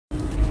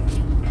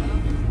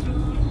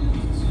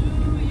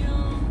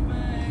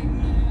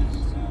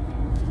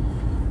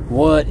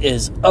What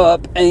is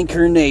up,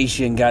 Anchor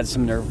Nation? Got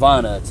some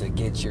Nirvana to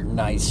get your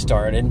night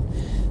started.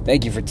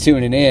 Thank you for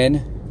tuning in.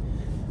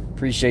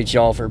 Appreciate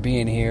y'all for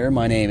being here.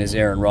 My name is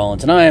Aaron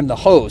Rollins, and I am the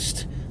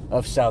host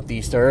of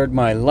Southeast Third,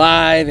 my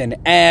live and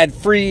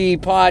ad-free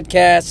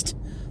podcast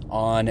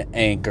on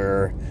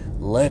Anchor.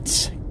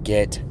 Let's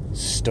get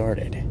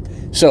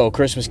started. So,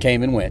 Christmas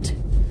came and went.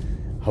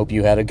 Hope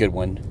you had a good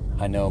one.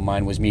 I know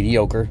mine was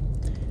mediocre.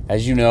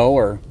 As you know,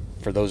 or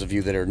for those of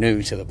you that are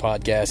new to the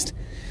podcast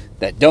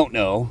that don't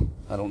know,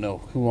 I don't know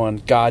who on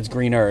God's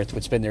green earth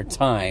would spend their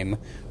time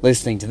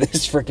listening to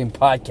this freaking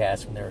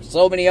podcast when there are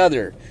so many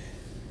other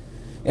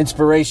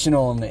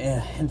inspirational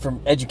and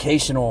from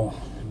educational,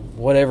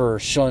 whatever,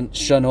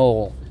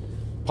 shunhole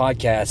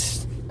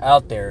podcasts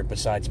out there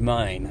besides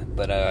mine.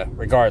 But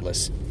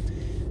regardless,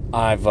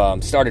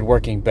 I've started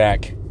working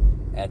back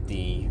at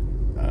the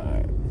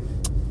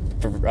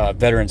for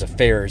Veterans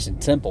Affairs in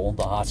Temple,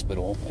 the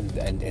hospital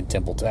in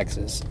Temple,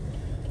 Texas.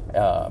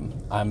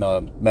 I'm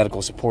a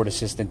medical support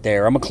assistant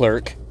there. I'm a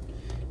clerk.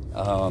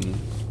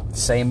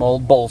 Same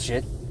old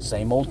bullshit,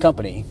 same old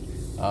company.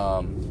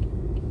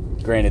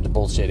 Granted, the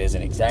bullshit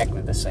isn't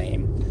exactly the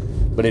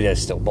same, but it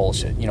is still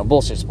bullshit. You know,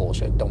 bullshit's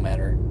bullshit. Don't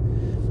matter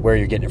where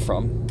you're getting it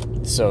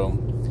from. So,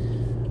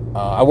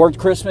 I worked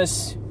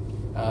Christmas.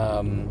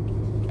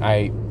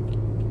 I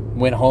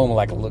went home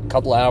like a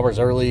couple hours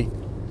early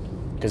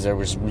because there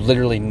was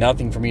literally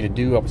nothing for me to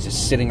do. I was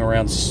just sitting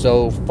around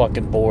so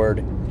fucking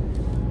bored.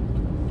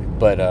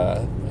 But,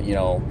 you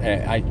know,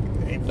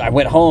 I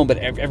went home, but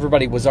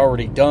everybody was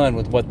already done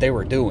with what they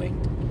were doing.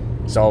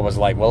 So I was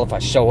like, well, if I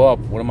show up,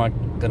 what am I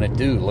going to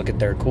do? Look at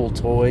their cool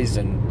toys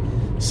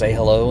and say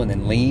hello and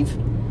then leave?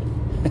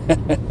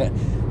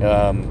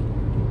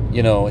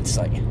 You know, it's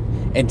like,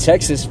 in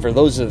Texas, for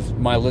those of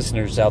my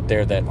listeners out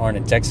there that aren't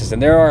in Texas,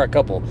 and there are a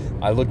couple,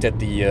 I looked at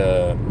the,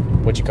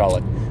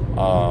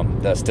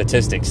 the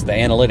statistics, the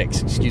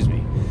analytics, excuse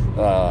me.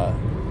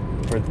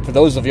 For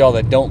those of y'all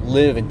that don't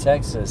live in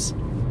Texas,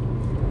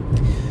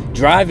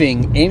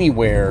 driving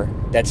anywhere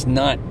that's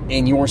not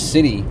in your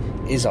city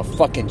is a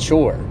fucking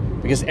chore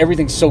because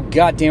everything's so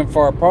goddamn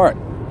far apart.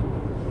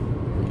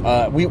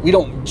 We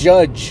don't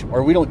judge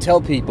or we don't tell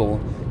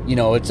people, you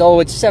know,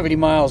 it's 70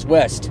 miles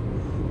west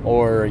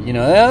or, you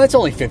know, it's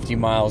only 50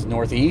 miles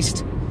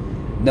northeast.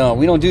 No,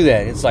 we don't do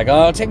that. It's like,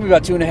 oh, it'll take me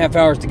about 2.5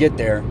 hours to get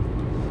there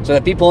so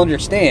that people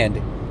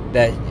understand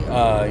that,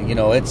 you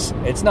know,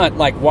 it's not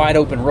like wide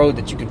open road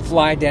that you can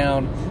fly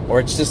down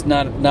or it's just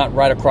not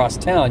right across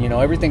town. You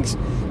know, everything's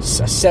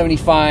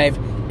 75,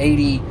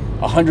 80,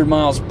 100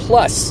 miles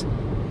plus.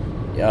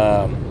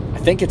 I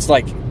think it's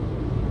like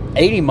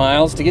 80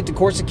 miles to get to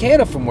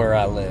Corsicana from where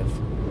I live.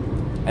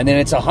 And then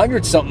it's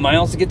 100-something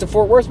miles to get to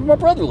Fort Worth where my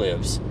brother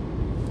lives.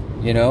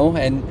 You know,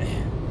 and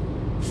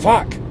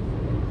fuck.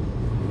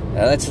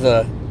 That's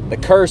the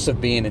curse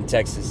of being in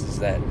Texas is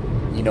that,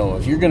 you know,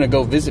 if you're going to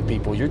go visit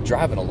people, you're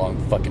driving a long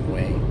fucking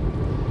way.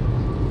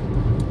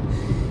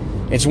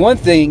 It's one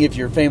thing if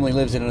your family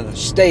lives in another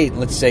state.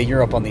 Let's say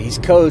you're up on the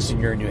East Coast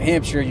and you're in New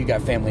Hampshire, you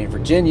got family in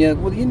Virginia.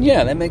 Well,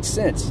 yeah, that makes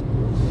sense.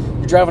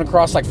 You're driving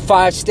across like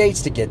 5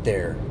 states to get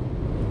there.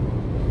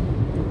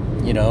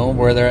 You know,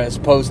 where they're as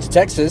opposed to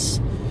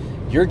Texas,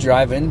 you're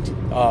driving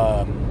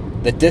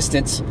the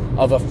distance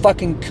of a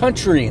fucking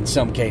country in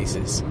some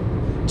cases.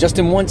 Just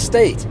in one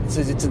state. It's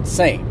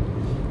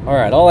insane. All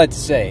right, all that to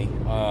say,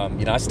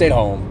 you know, I stayed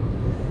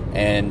home,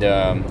 and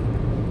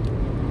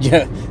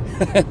yeah,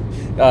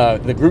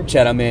 the group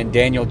chat I'm in,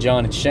 Daniel,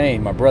 John, and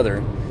Shane, my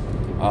brother.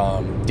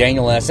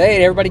 Daniel asked, "Hey,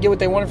 did everybody get what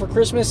they wanted for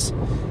Christmas?"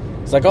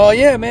 It's like, "Oh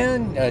yeah,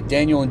 man."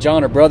 Daniel and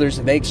John are brothers,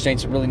 and they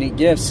exchanged some really neat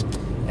gifts.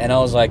 And I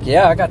was like,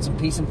 "Yeah, I got some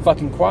peace and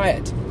fucking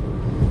quiet,"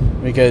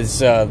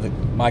 because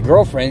my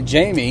girlfriend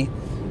Jamie,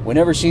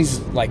 whenever she's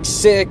like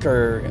sick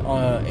or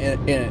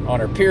on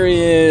her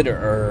period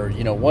or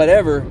you know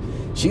whatever,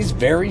 she's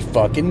very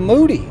fucking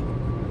moody,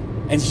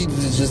 and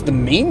she's just the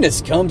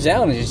meanness comes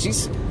out, and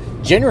she's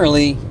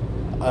generally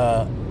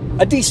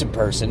a decent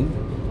person,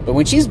 but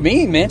when she's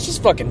mean, man, she's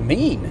fucking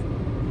mean.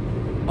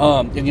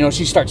 And, you know,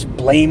 she starts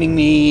blaming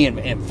me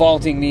and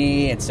faulting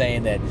me and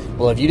saying that,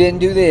 well, if you didn't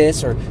do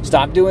this or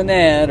stop doing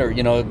that, or,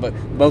 you know, but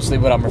mostly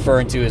what I'm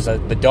referring to is the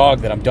dog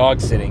that I'm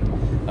dog sitting.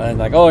 And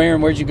like, oh,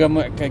 Aaron, where'd you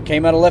go?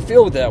 Came out of left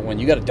field with that one.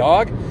 You got a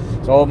dog?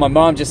 So my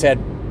mom just had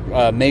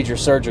major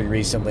surgery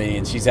recently,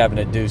 and she's having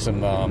to do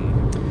some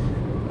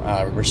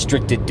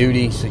restricted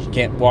duty, so she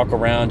can't walk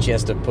around. She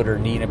has to put her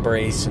knee in a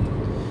brace, and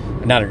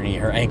not her knee,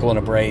 her ankle in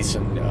a brace,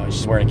 and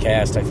she's wearing a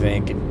cast, I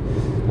think.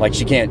 And like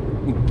she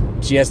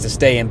has to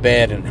stay in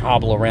bed and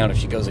hobble around if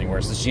she goes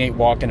anywhere, so she ain't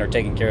walking or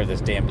taking care of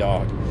this damn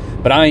dog.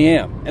 But I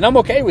am, and I'm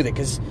okay with it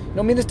because, you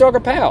know, me and this dog are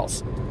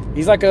pals.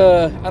 He's like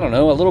a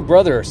little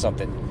brother or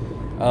something.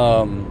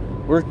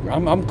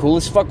 I'm cool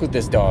as fuck with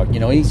this dog. You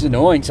know, he's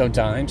annoying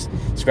sometimes.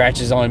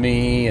 Scratches on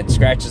me and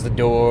scratches the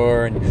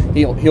door, and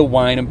he'll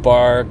whine and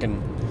bark and,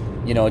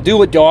 you know, do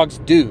what dogs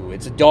do.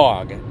 It's a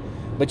dog.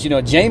 But, you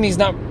know, Jamie's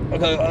not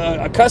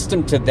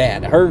accustomed to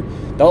that.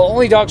 The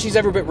only dogs she's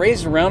ever been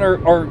raised around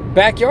are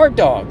backyard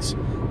dogs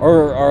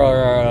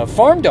or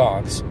farm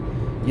dogs.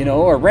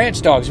 or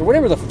ranch dogs, or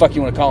whatever the fuck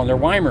you want to call them. They're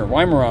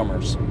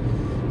Weimaraners.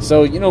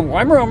 So,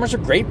 Weimaraners are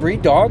great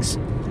breed dogs.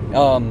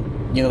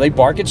 They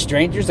bark at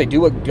strangers. They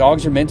do what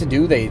dogs are meant to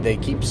do. They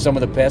keep some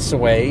of the pests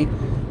away.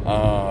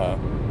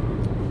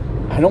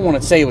 I don't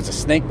want to say it was a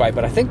snake bite,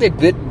 but I think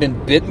they've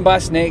been bitten by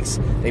snakes.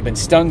 They've been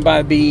stung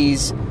by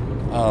bees.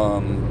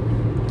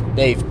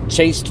 They've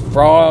chased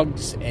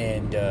frogs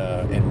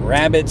and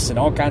rabbits and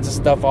all kinds of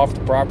stuff off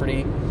the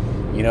property.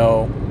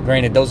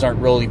 Granted, those aren't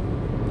really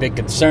big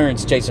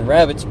concerns, chasing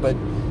rabbits, but,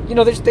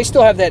 they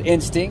still have that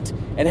instinct.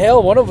 And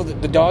hell, one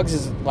of the dogs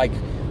is like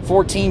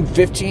 14,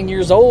 15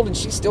 years old, and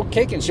she's still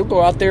kicking. She'll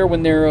go out there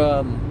when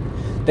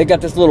they've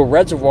got this little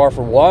reservoir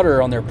for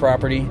water on their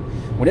property.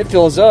 When it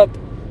fills up,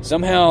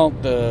 somehow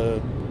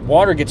the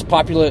water gets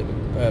populated.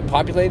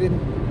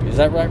 Is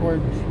that the right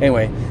word?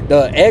 Anyway,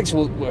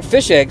 the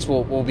fish eggs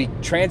will be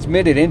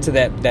transmitted into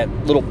that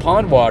little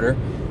pond water.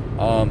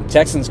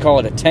 Texans call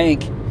it a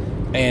tank.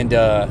 And,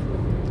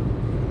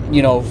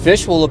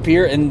 fish will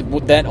appear, and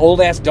that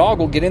old-ass dog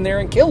will get in there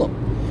and kill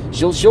them.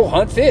 She'll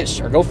hunt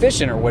fish, or go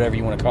fishing, or whatever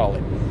you want to call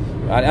it.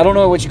 I don't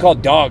know what you call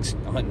dogs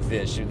hunting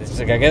fish.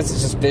 I guess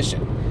it's just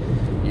fishing.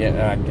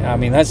 Yeah, I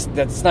mean,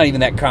 that's not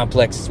even that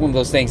complex. It's one of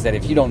those things that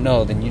if you don't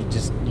know, then you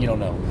don't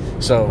know.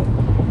 So,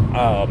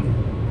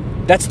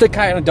 that's the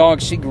kind of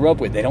dog she grew up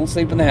with. They don't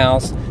sleep in the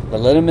house. They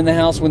let them in the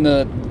house when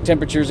the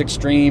temperature's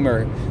extreme,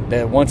 or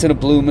once in a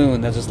blue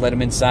moon, they'll just let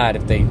them inside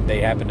if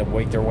they happen to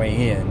wake their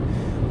way in.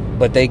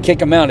 But they kick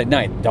them out at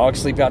night.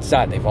 Dogs sleep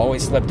outside. They've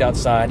always slept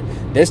outside.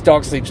 This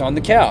dog sleeps on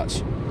the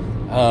couch.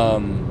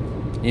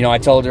 I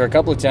told her a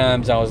couple of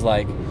times, I was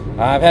like,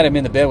 I've had him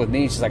in the bed with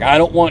me. She's like, I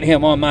don't want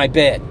him on my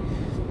bed.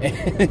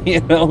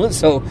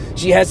 So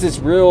she has this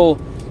real,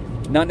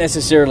 not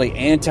necessarily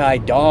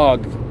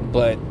anti-dog,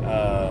 but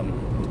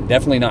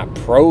definitely not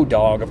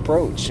pro-dog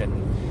approach.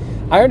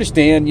 And I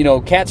understand,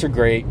 cats are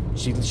great.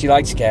 She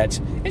likes cats,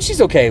 and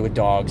she's okay with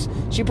dogs.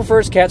 She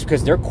prefers cats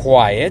because they're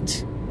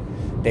quiet.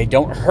 They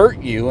don't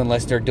hurt you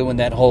unless they're doing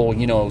that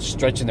whole,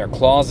 stretching their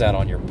claws out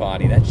on your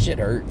body. That shit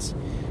hurts.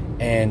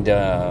 And,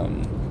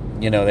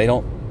 they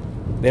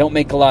don't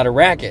make a lot of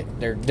racket.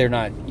 They're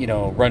not,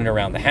 running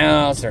around the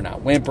house. They're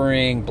not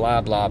whimpering,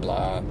 blah, blah,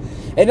 blah.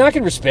 And I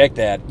can respect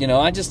that.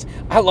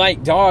 I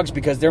like dogs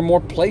because they're more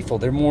playful.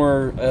 They're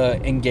more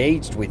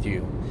engaged with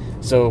you.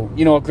 So,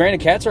 granted,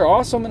 cats are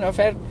awesome, and I've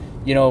had,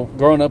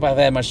 growing up, I've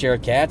had my share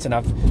of cats, and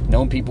I've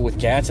known people with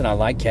cats, and I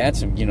like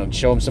cats, and,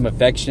 show them some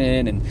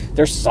affection, and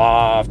they're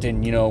soft,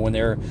 and, when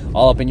they're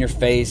all up in your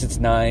face, it's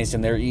nice,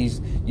 and they're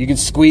easy. You can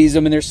squeeze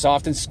them, and they're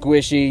soft and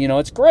squishy,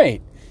 it's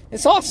great.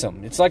 It's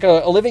awesome. It's like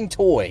a living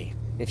toy,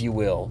 if you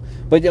will.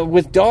 But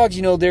with dogs,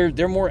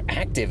 they're more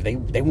active. They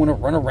want to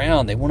run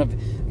around. They want to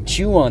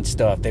chew on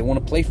stuff. They want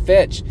to play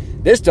fetch.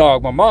 This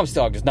dog, my mom's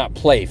dog, does not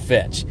play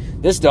fetch.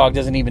 This dog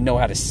doesn't even know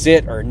how to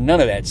sit or none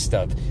of that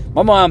stuff.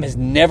 My mom has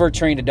never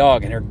trained a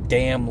dog in her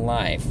damn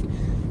life.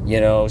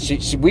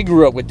 We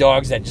grew up with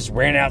dogs that just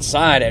ran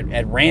outside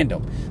at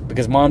random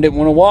because mom didn't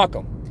want to walk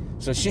them.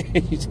 So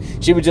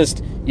she would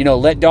just,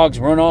 let dogs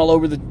run all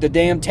over the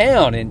damn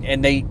town,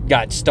 and they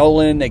got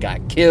stolen, they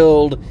got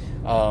killed,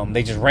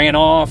 they just ran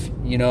off,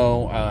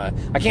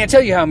 I can't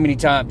tell you how many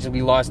times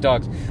we lost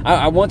dogs.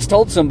 I once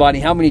told somebody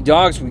how many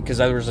dogs, because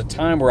there was a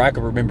time where I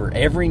could remember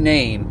every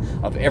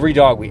name of every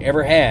dog we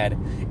ever had,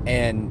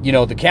 and,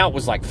 the count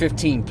was like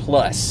 15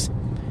 plus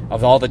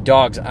of all the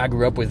dogs I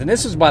grew up with, and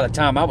this was by the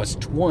time I was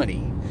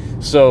 20,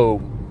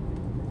 so...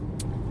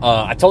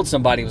 I told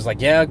somebody, it was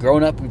like, yeah,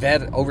 growing up, we've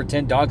had over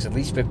 10 dogs, at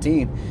least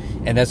 15.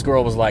 And this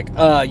girl was like,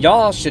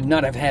 y'all should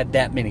not have had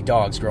that many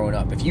dogs growing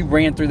up. If you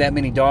ran through that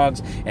many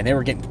dogs and they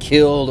were getting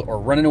killed or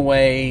running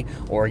away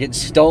or getting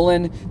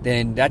stolen,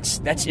 then that's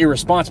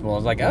irresponsible. I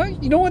was like, oh,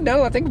 you know what? Now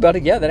that I think about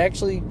it, yeah, that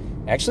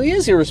actually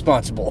is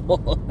irresponsible.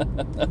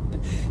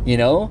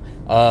 Hell,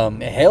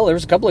 there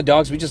was a couple of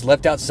dogs we just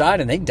left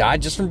outside and they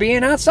died just from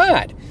being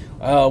outside.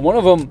 One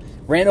of them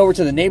ran over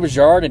to the neighbor's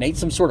yard and ate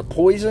some sort of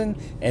poison,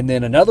 and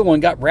then another one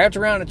got wrapped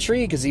around a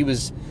tree because he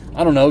was,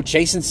 I don't know,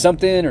 chasing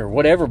something or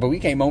whatever, but we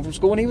came home from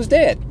school and he was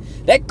dead.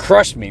 That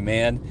crushed me,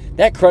 man.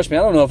 That crushed me. I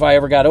don't know if I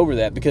ever got over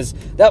that, because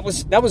that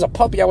was a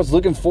puppy I was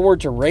looking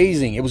forward to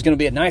raising. It was going to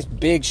be a nice,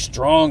 big,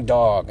 strong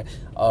dog,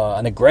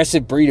 an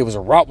aggressive breed. It was a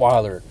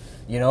Rottweiler,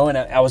 and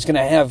I was going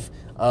to have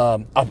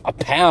a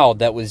pal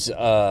that was...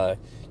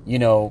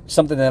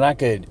 something that I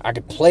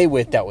could play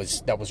with that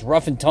was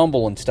rough and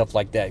tumble and stuff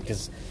like that,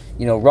 because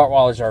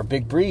Rottweilers are a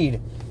big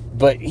breed,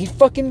 but he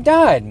fucking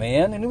died,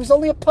 man, and it was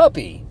only a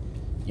puppy,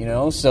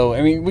 so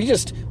I mean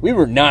we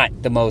were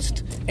not the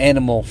most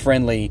animal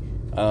friendly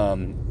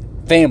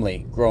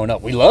family growing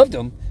up. We loved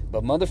them,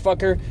 but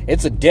motherfucker,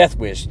 it's a death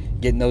wish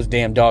getting those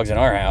damn dogs in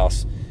our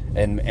house.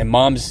 And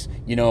mom's,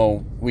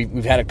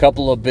 we've had a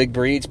couple of big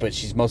breeds, but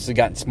she's mostly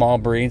gotten small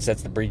breeds.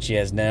 That's the breed she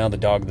has now. The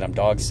dog that I'm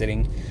dog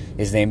sitting,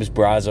 his name is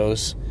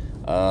Brazos,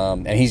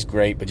 and he's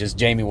great. But just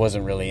Jamie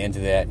wasn't really into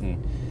that,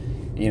 and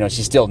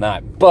she's still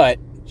not. But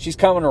she's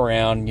coming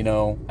around,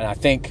 and I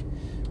think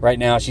right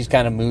now she's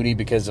kind of moody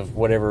because of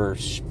whatever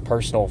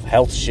personal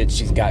health shit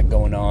she's got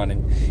going on.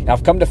 And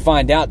I've come to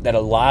find out that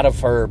a lot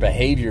of her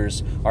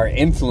behaviors are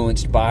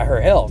influenced by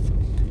her health.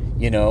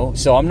 You know,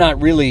 so I'm not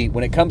really,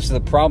 when it comes to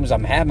the problems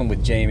I'm having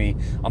with Jamie,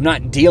 I'm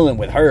not dealing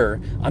with her.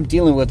 I'm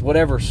dealing with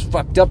whatever's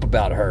fucked up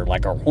about her,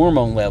 like her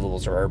hormone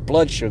levels or her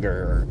blood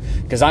sugar.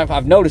 Because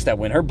I've noticed that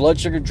when her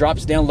blood sugar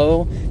drops down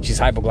low, she's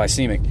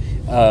hypoglycemic.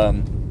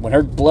 When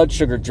her blood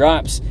sugar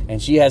drops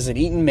and she hasn't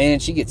eaten, man,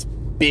 she gets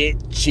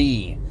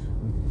bitchy.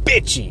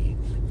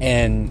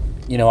 And,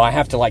 you know, I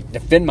have to, like,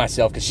 defend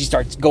myself because she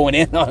starts going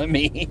in on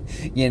me,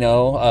 you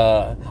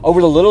know, over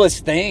the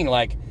littlest thing,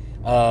 like,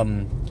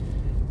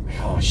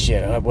 oh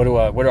shit, where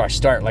do I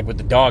start? Like with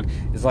the dog,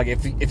 it's like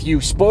if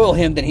you spoil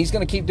him, then he's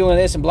gonna keep doing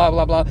this and blah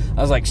blah blah.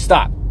 I was like,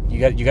 stop. You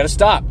got to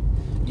stop.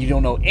 You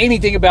don't know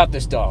anything about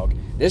this dog.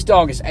 This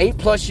dog is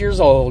 8+ years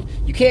old.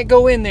 You can't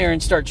go in there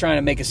and start trying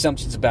to make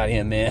assumptions about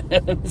him,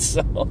 man.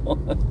 So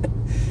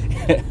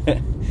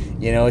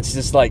you know, it's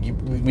just like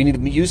we need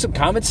to use some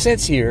common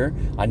sense here.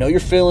 I know you're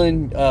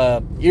feeling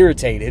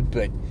irritated,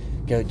 but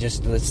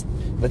just let's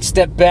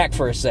step back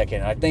for a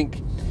second. I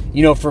think,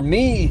 you know, for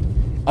me,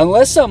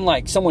 unless I'm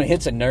like someone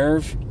hits a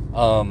nerve,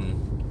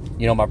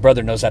 you know, my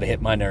brother knows how to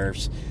hit my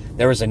nerves.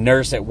 There was a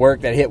nurse at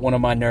work that hit one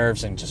of my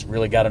nerves and just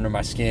really got under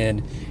my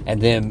skin.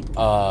 And then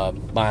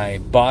my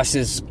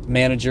boss's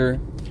manager,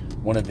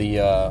 one of the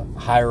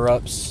higher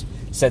ups,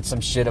 said some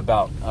shit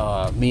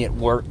about me at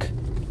work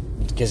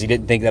because he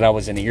didn't think that I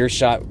was in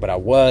earshot, but I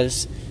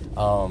was.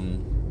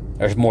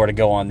 There's more to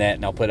go on that,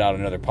 and I'll put out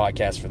another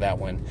podcast for that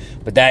one.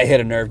 But that hit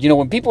a nerve. You know,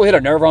 when people hit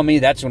a nerve on me,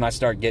 that's when I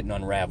start getting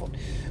unraveled.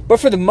 But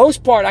for the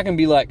most part, I can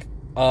be like,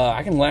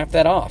 I can laugh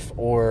that off.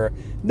 Or,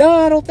 no,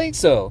 I don't think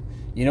so.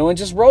 You know, and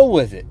just roll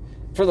with it.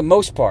 For the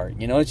most part.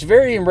 You know, it's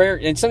very rare.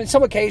 And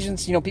some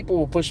occasions, you know, people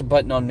will push a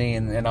button on me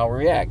and I'll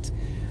react.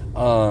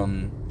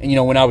 And, you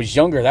know, when I was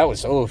younger, that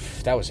was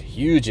a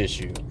huge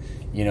issue.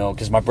 You know,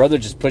 because my brother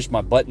just pushed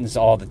my buttons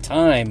all the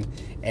time.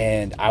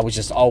 And I was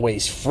just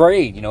always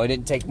afraid. You know, it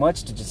didn't take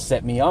much to just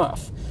set me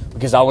off.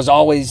 Because I was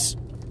always,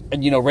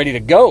 you know, ready to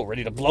go.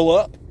 Ready to blow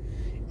up.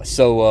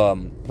 So,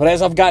 but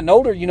as I've gotten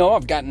older, you know,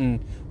 I've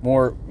gotten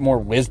more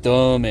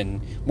wisdom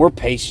and more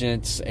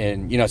patience,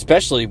 and, you know,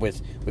 especially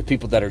with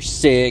people that are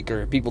sick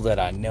or people that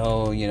I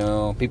know, you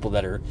know, people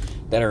that are,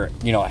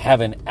 you know,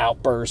 having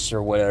outbursts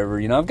or whatever,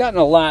 you know, I've gotten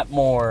a lot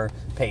more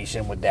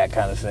patient with that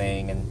kind of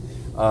thing. And,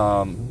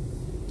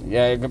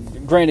 yeah,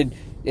 granted,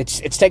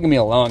 it's taken me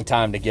a long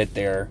time to get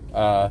there.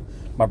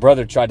 My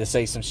brother tried to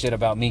say some shit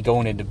about me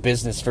going into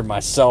business for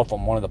myself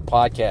on one of the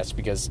podcasts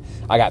because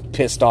I got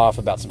pissed off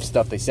about some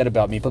stuff they said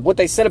about me. But what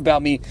they said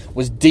about me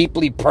was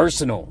deeply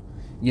personal.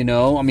 You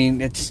know, I mean,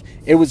 they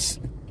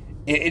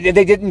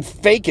didn't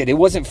fake it. It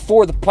wasn't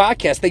for the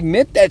podcast. They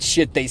meant that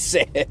shit they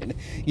said,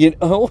 you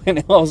know? And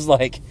I was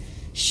like,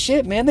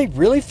 shit, man, they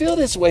really feel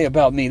this way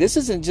about me. This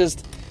isn't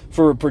just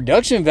for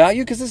production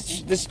value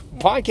because this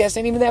podcast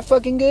ain't even that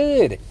fucking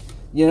good.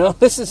 You know,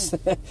 there's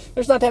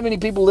not that many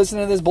people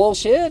listening to this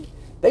bullshit.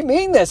 They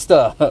mean that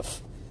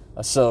stuff.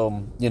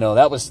 So, you know,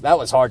 that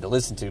was hard to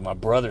listen to. My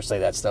brother say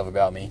that stuff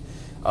about me.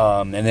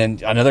 And then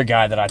another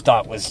guy that I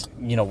thought was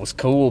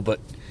cool, but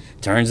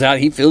turns out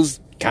he feels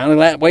kind of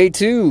that way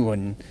too.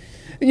 And,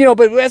 you know,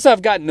 but as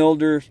I've gotten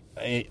older,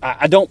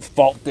 I don't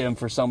fault them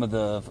for some of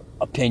the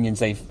opinions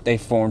they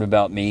formed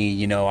about me.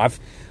 You know,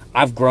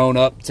 I've grown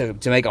up to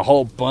make a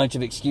whole bunch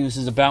of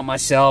excuses about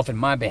myself and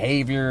my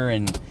behavior,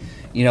 and,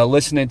 you know,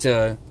 listening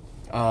to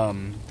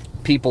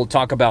people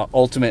talk about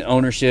ultimate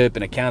ownership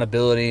and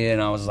accountability, and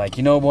I was like,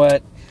 you know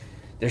what?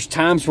 There's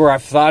times where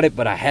I've thought it,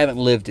 but I haven't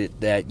lived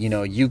it, that, you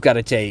know, you've got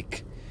to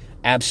take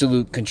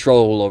absolute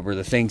control over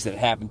the things that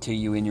happen to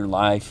you in your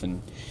life,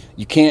 and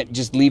you can't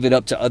just leave it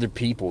up to other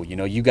people. You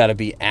know, you got to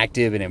be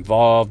active and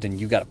involved, and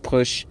you got to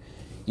push,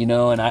 you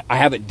know, and I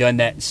haven't done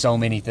that in so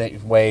many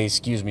ways.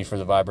 Excuse me for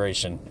the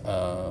vibration.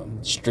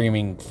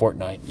 Streaming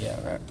Fortnite. Yeah,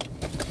 right.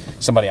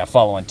 Somebody I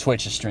follow on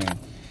Twitch is streaming.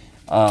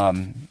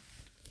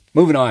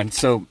 Moving on.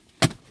 So,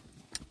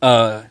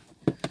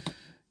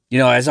 you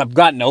know, as I've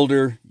gotten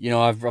older, you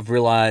know, I've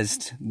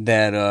realized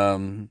that,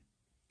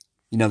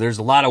 you know, there's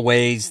a lot of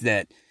ways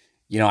that,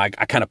 you know, I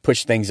kind of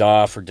push things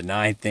off or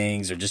deny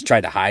things or just try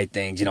to hide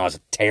things. You know, I was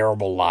a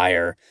terrible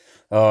liar.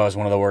 Oh, I was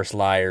one of the worst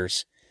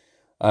liars.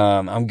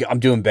 I'm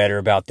doing better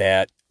about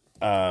that.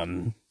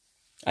 And,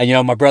 you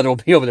know, my brother will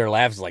be over there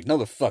laughing like, no,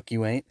 the fuck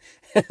you ain't.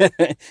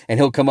 And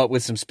he'll come up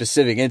with some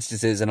specific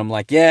instances. And I'm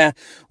like, yeah,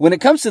 when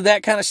it comes to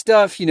that kind of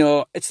stuff, you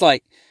know, it's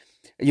like,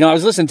 you know, I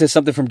was listening to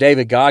something from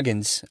David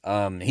Goggins.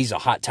 He's a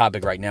hot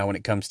topic right now when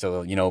it comes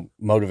to, you know,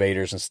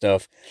 motivators and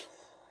stuff.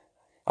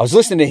 I was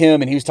listening to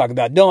him and he was talking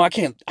about, no, I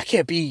can't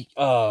be,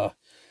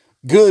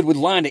 good with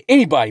lying to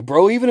anybody,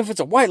 bro. Even if it's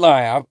a white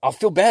lie, I'll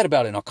feel bad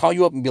about it. And I'll call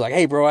you up and be like,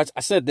 hey, bro, I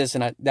said this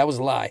and that was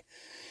a lie.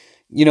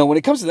 You know, when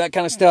it comes to that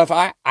kind of stuff,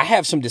 I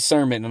have some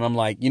discernment, and I'm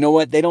like, you know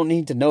what? They don't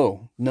need to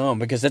know. No,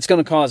 because that's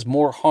going to cause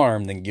more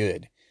harm than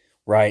good.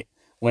 Right.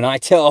 when I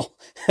tell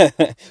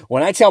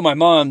when I tell my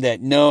mom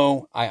that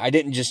no, I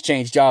didn't just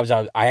change jobs,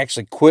 I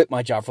actually quit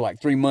my job for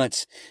like 3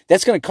 months,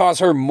 that's going to cause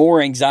her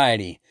more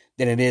anxiety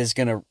than it is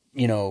going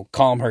to,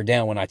 calm her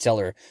down when I tell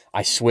her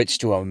I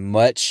switched to a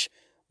much,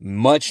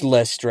 much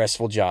less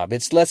stressful job.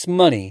 It's less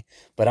money,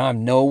 but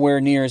I'm nowhere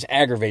near as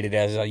aggravated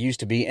as I used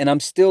to be, and I'm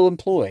still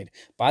employed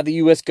by the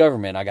U.S.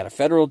 government. I got a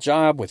federal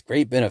job with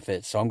great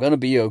benefits, so I'm going to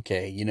be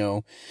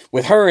okay,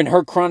 With her and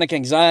her chronic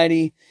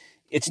anxiety,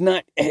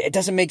 it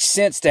doesn't make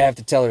sense to have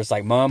to tell her, it's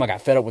like, Mom, I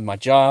got fed up with my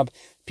job.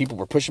 People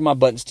were pushing my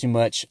buttons too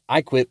much.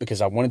 I quit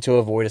because I wanted to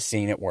avoid a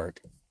scene at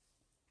work.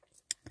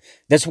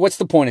 What's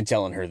the point in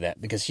telling her that?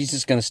 Because she's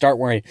just going to start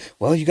worrying,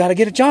 well, you got to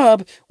get a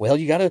job. Well,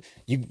 you got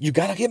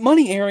to get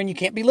money, Aaron. You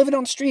can't be living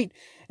on the street.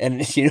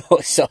 And,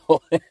 so,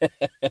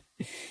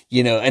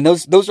 and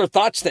those are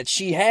thoughts that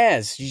she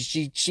has.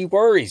 She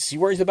worries. She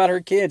worries about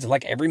her kids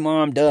like every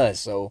mom does.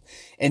 So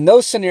in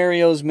those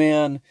scenarios,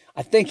 man,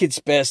 I think it's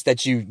best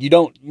that you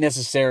don't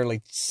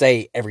necessarily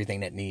say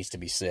everything that needs to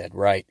be said,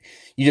 right?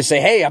 You just say,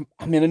 hey,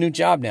 I'm in a new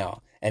job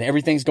now and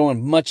everything's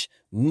going much,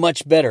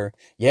 much better.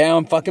 Yeah,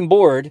 I'm fucking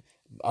bored.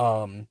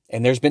 And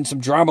there's been some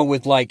drama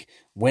with like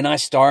when I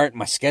start,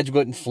 my schedule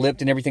getting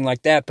flipped and everything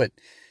like that. But,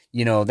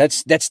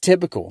 that's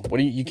typical.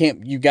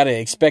 You got to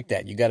expect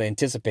that. You got to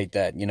anticipate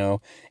that, and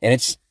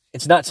it's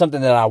not something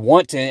that I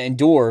want to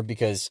endure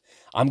because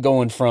I'm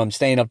going from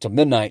staying up till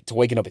midnight to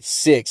waking up at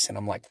 6. And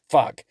I'm like,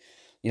 fuck,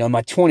 in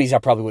my 20s, I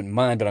probably wouldn't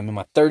mind, but I'm in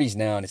my 30s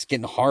now and it's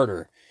getting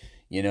harder,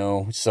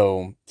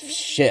 so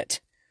shit.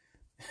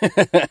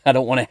 I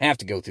don't want to have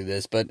to go through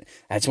this, but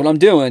that's what I'm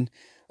doing.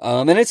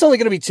 And it's only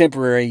going to be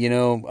temporary,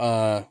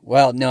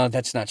 well, no,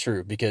 that's not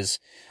true because,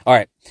 all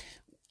right,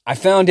 I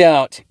found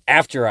out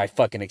after I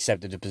fucking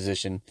accepted the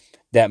position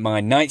that my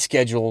night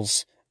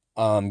schedule's,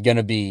 going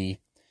to be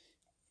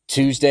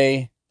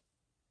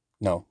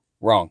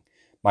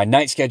My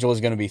night schedule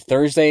is going to be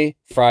Thursday,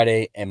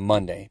 Friday, and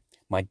Monday.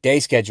 My day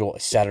schedule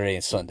is Saturday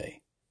and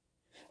Sunday.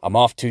 I'm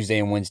off Tuesday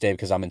and Wednesday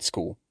because I'm in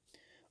school.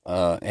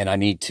 And I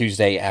need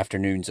Tuesday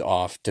afternoons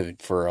off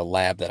for a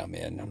lab that I'm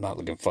in. I'm not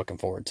looking fucking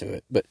forward to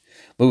it. But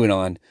moving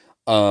on.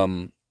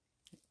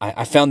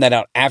 I found that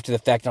out after the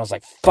fact, and I was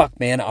like, fuck,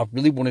 man, I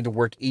really wanted to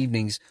work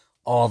evenings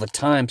all the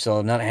time, so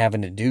I'm not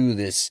having to do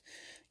this,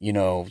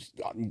 diurnal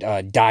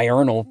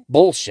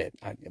bullshit.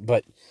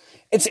 But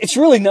it's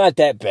really not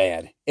that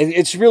bad.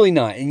 It's really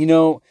not.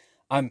 And,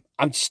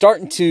 I'm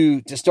starting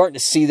to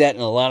see that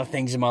in a lot of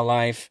things in my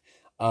life.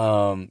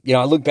 I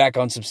look back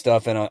on some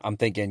stuff, and I'm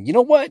thinking, you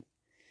know what?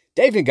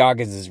 David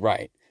Goggins is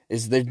right.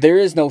 There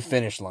is no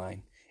finish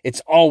line.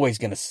 It's always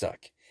going to suck.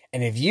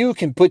 And if you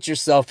can put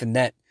yourself in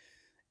that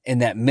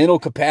mental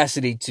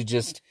capacity to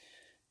just,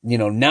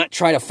 not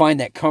try to find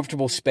that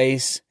comfortable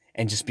space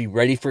and just be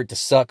ready for it to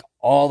suck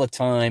all the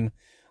time.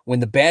 When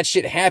the bad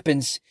shit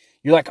happens,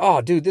 you're like,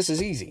 oh, dude, this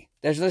is easy.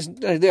 We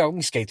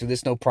can skate through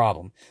this, no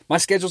problem. My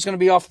schedule's going to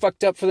be all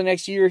fucked up for the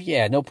next year.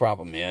 Yeah, no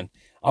problem, man.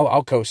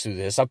 I'll coast through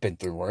this. I've been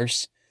through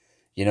worse.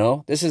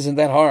 This isn't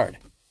that hard.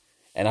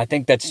 And I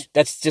think that's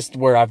just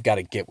where I've got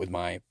to get with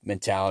my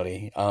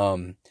mentality.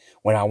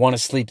 When I want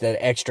to sleep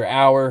that extra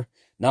hour,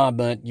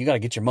 but you got to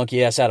get your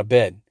monkey ass out of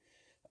bed.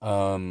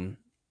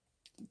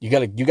 You got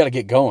to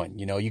get going.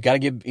 You got to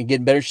get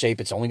in better shape.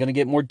 It's only going to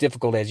get more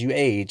difficult as you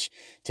age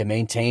to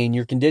maintain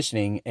your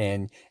conditioning,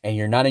 and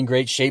you're not in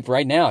great shape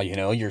right now.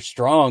 You're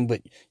strong,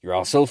 but you're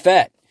also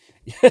fat.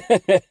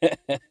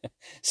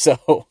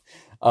 So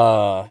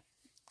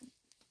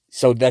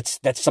that's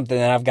something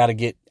that I've got to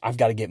get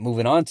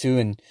moving on to.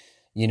 And,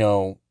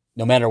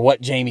 no matter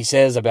what Jamie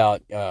says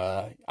about,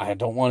 I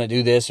don't want to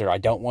do this, or I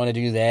don't want to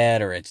do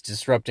that, or it's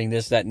disrupting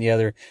this, that, and the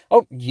other.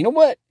 Oh, you know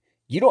what?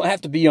 You don't have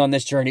to be on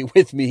this journey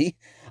with me.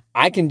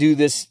 I can do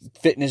this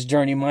fitness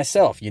journey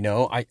myself.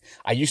 I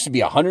used to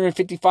be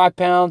 155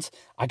 pounds.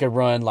 I could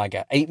run like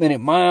an 8-minute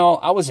mile.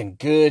 I was in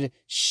good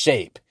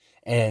shape.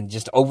 And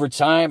just over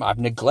time, I've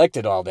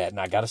neglected all that, and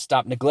I got to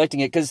stop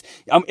neglecting it because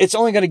it's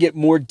only going to get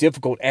more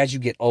difficult as you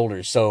get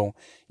older. So,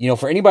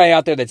 for anybody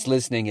out there that's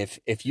listening,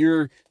 if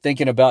you're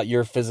thinking about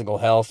your physical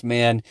health,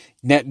 man,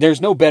 there's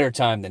no better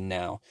time than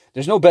now.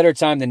 There's no better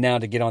time than now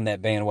to get on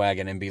that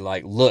bandwagon and be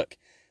like, look,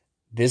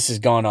 this has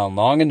gone on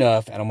long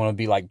enough, and I'm going to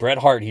be like Bret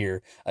Hart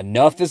here.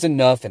 Enough is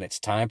enough, and it's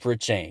time for a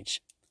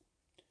change.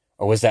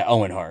 Or was that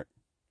Owen Hart?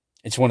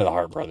 It's one of the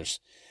Hart brothers.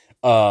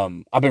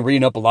 I've been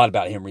reading up a lot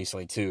about him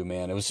recently too,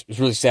 man. It was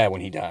really sad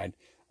when he died.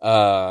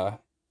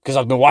 Cause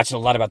I've been watching a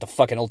lot about the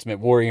fucking Ultimate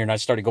Warrior, and I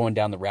started going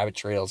down the rabbit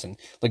trails and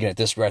looking at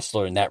this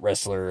wrestler and that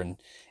wrestler. And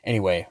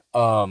anyway,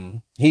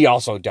 he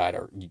also died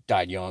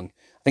young.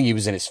 I think he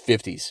was in his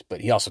 50s,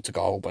 but he also took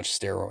a whole bunch of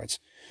steroids.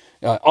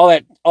 All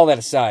that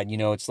aside,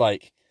 it's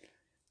like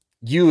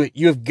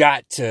you've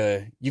got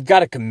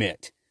to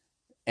commit,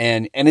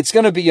 and it's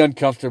going to be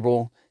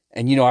uncomfortable.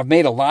 And, I've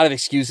made a lot of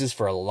excuses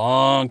for a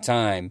long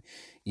time.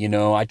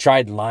 I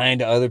tried lying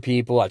to other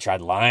people. I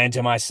tried lying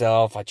to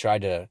myself. I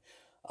tried to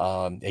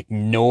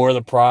ignore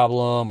the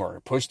problem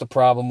or push the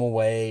problem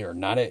away or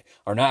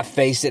not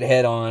face it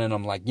head on. And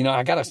I'm like,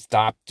 I got to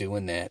stop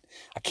doing that.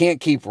 I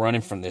can't keep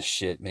running from this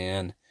shit,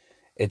 man.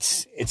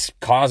 it's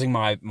causing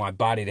my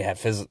body to have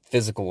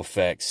physical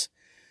effects.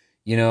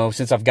 You know,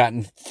 since I've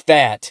gotten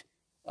fat,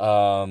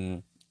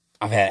 I've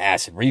had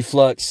acid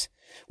reflux,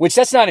 which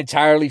that's not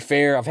entirely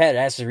fair. I've had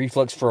acid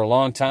reflux for a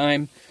long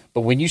time,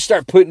 but when you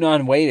start putting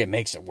on weight, it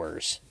makes it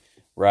worse,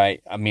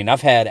 right? I mean,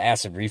 I've had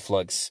acid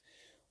reflux,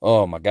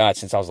 oh my God,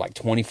 since I was like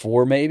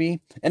 24 maybe.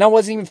 And I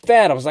wasn't even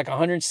fat. I was like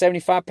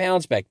 175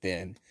 pounds back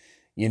then.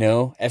 You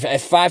know, at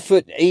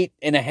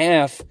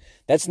 5'8.5",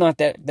 that's not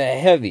that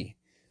heavy.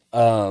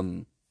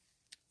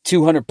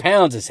 200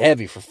 pounds is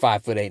heavy for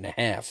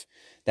 5'8.5".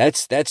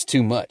 That's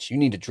too much. You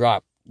need to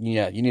drop.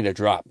 Yeah, you need to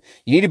drop.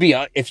 You need to be,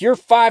 if you're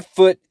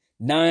 5'9"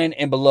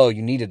 and below,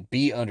 you need to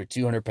be under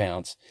 200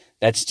 pounds.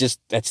 That's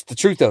the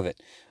truth of it.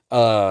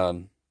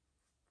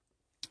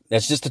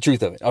 That's just the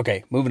truth of it.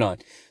 Okay, moving on.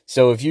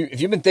 So if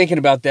you've been thinking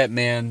about that,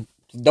 man,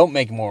 don't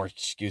make more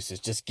excuses.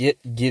 Just get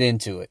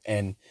into it.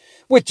 And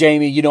with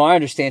Jamie, you know, I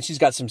understand she's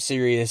got some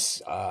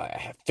serious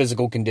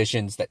physical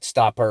conditions that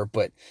stop her,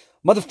 but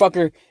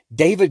motherfucker,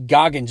 David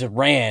Goggins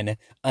ran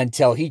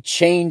until he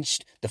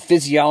changed the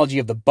physiology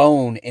of the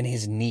bone in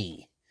his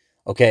knee.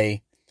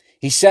 Okay?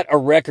 He set a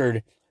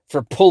record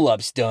for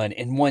pull-ups done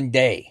in one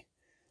day.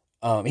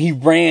 He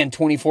ran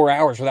 24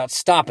 hours without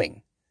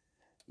stopping.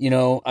 You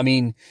know, I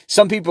mean,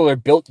 some people are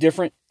built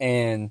different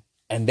and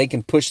they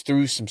can push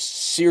through some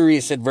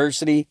serious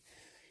adversity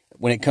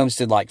when it comes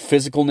to like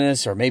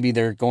physicalness, or maybe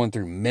they're going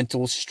through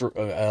mental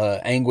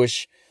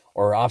anguish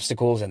or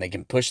obstacles, and they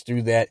can push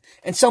through that.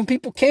 And some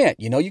people can't.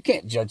 You know, you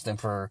can't judge them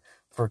for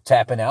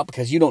tapping out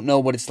because you don't know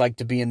what it's like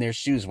to be in their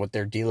shoes, what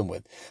they're dealing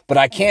with. But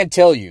I can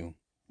tell you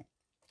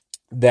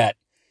that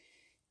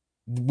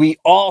we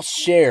all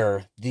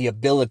share the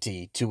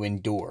ability to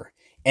endure.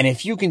 And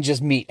if you can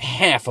just meet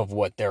half of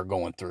what they're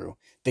going through,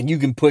 then you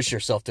can push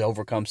yourself to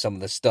overcome some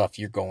of the stuff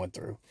you're going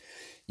through.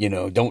 You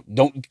know,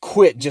 don't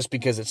quit just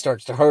because it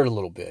starts to hurt a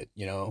little bit.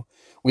 You know,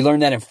 we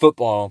learned that in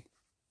football.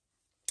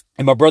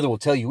 And my brother will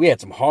tell you, we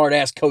had some hard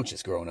ass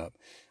coaches growing up.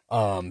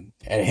 And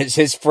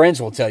his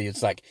friends will tell you,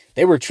 it's like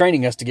they were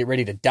training us to get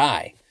ready to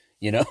die.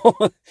 You know,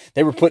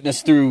 they were putting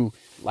us through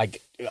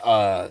like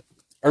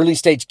early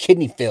stage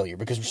kidney failure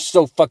because we're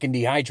so fucking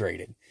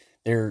dehydrated.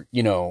 They're,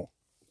 you know,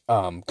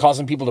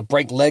 causing people to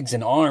break legs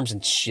and arms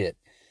and shit.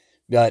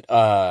 But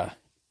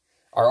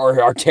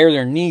or tear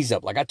their knees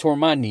up. Like I tore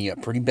my knee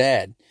up pretty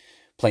bad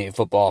playing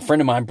football. A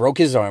friend of mine broke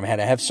his arm, had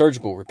to have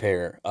surgical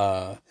repair.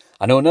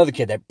 I know another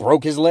kid that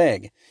broke his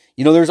leg.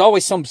 You know, there's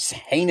always some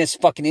heinous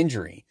fucking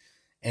injury.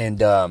 And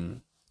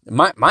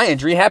my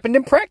injury happened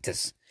in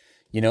practice.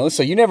 You know,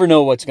 so you never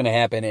know what's going to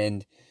happen.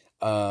 And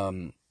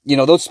you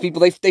know, those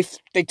people,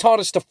 they taught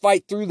us to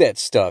fight through that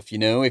stuff. You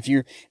know, if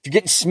you're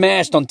getting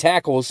smashed on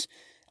tackles,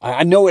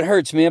 I know it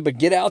hurts, man, but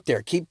get out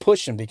there, keep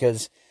pushing,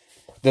 because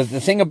the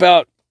thing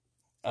about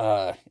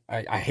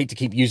I hate to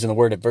keep using the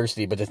word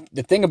adversity, but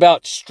the thing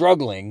about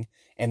struggling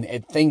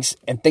and things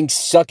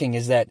sucking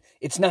is that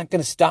it's not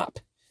going to stop.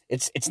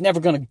 It's never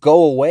going to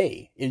go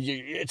away.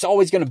 It's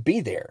always going to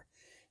be there.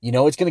 You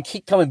know, it's going to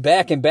keep coming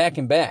back and back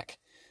and back.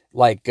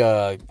 Like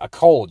a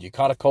cold, you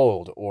caught a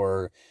cold,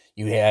 or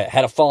you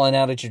had a falling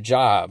out at your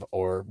job,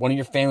 or one of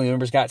your family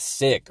members got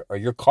sick, or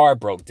your car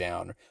broke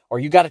down, or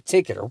you got a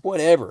ticket, or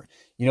whatever.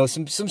 You know,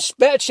 some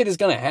bad shit is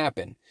going to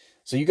happen.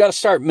 So you got to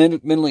start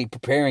mentally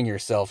preparing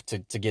yourself to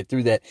get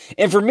through that.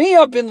 And for me,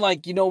 I've been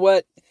like, you know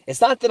what?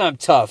 It's not that I'm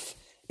tough.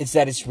 It's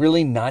that it's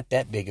really not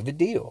that big of a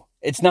deal.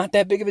 It's not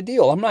that big of a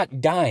deal. I'm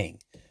not dying,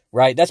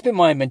 right? That's been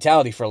my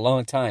mentality for a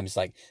long time. It's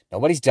like,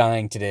 nobody's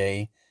dying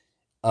today.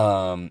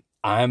 I'm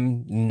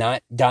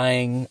not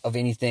dying of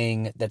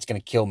anything that's going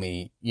to kill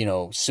me, you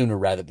know, sooner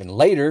rather than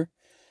later.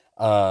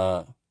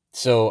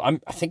 So I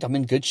think I'm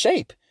in good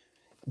shape.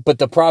 But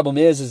the problem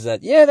is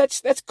that, yeah,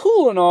 that's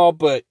cool and all,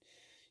 but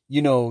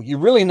you know, you're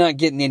really not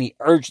getting any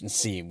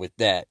urgency with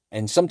that.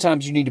 And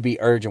sometimes you need to be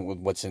urgent with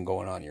what's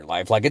going on in your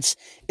life. Like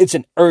it's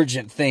an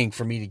urgent thing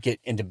for me to get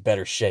into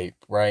better shape,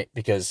 right?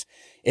 Because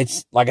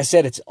it's, like I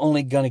said, it's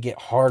only going to get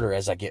harder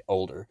as I get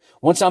older.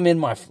 Once I'm in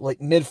my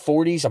mid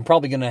 40s, I'm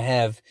probably going to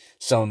have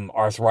some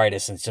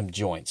arthritis in some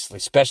joints,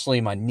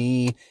 especially my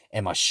knee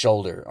and my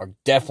shoulder are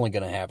definitely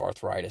going to have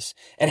arthritis.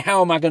 And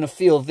how am I going to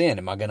feel then?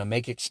 Am I going to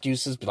make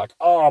excuses? Be like,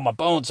 oh, my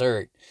bones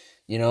hurt.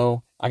 You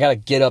know, I got to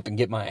get up and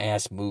get my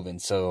ass moving.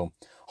 So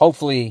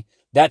hopefully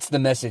that's the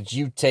message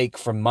you take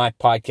from my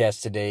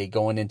podcast today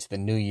going into the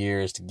new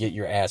year, is to get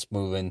your ass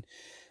moving.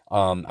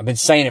 I've been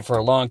saying it for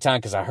a long time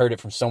because I heard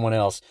it from someone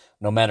else.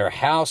 No matter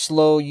how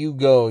slow you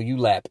go, you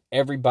lap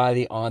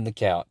everybody on the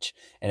couch.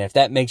 And if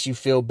that makes you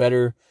feel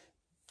better,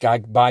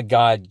 God, by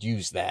God,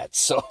 use that.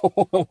 So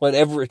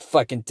whatever it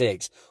fucking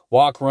takes.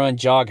 Walk, run,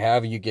 jog,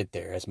 however you get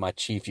there, as my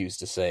chief used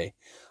to say.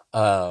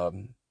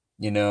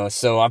 You know,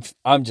 so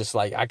I'm just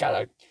like, I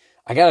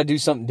gotta do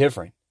something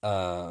different.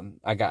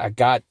 I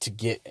got to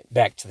get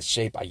back to the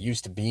shape I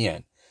used to be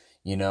in,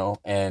 you know,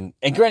 and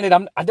granted,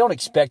 I don't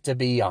expect to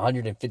be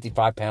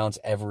 155 pounds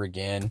ever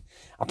again.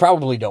 I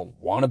probably don't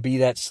want to be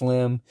that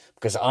slim,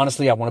 because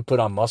honestly, I want to put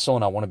on muscle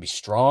and I want to be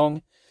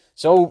strong.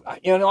 So,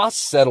 you know, I'll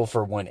settle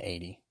for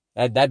 180.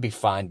 That'd be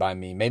fine by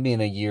me. Maybe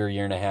in a year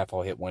and a half,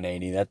 I'll hit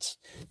 180.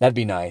 That'd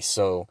be nice.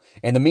 So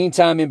in the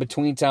meantime, in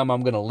between time,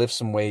 I'm going to lift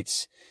some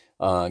weights,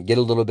 get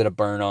a little bit of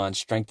burn on,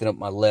 strengthen up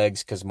my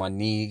legs because my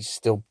knees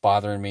still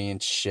bothering me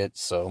and shit.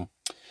 So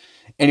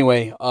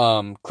anyway,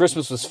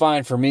 Christmas was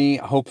fine for me.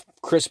 I hope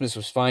Christmas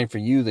was fine for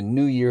you. The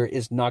new year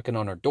is knocking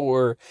on our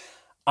door.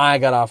 I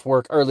got off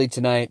work early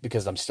tonight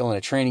because I'm still in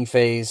a training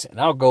phase, and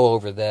I'll go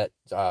over that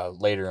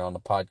later on the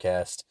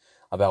podcast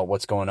about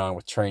what's going on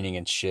with training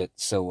and shit.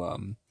 So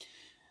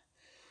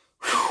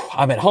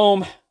I'm at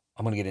home.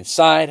 I'm going to get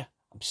inside.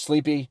 I'm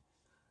sleepy.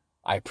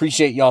 I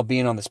appreciate y'all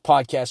being on this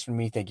podcast with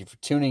me. Thank you for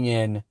tuning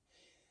in.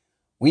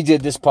 We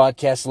did this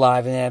podcast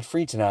live and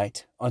ad-free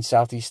tonight on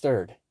Southeast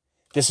 3rd.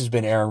 This has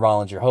been Aaron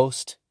Rollins, your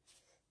host.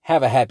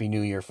 Have a happy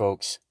new year,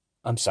 folks.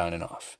 I'm signing off.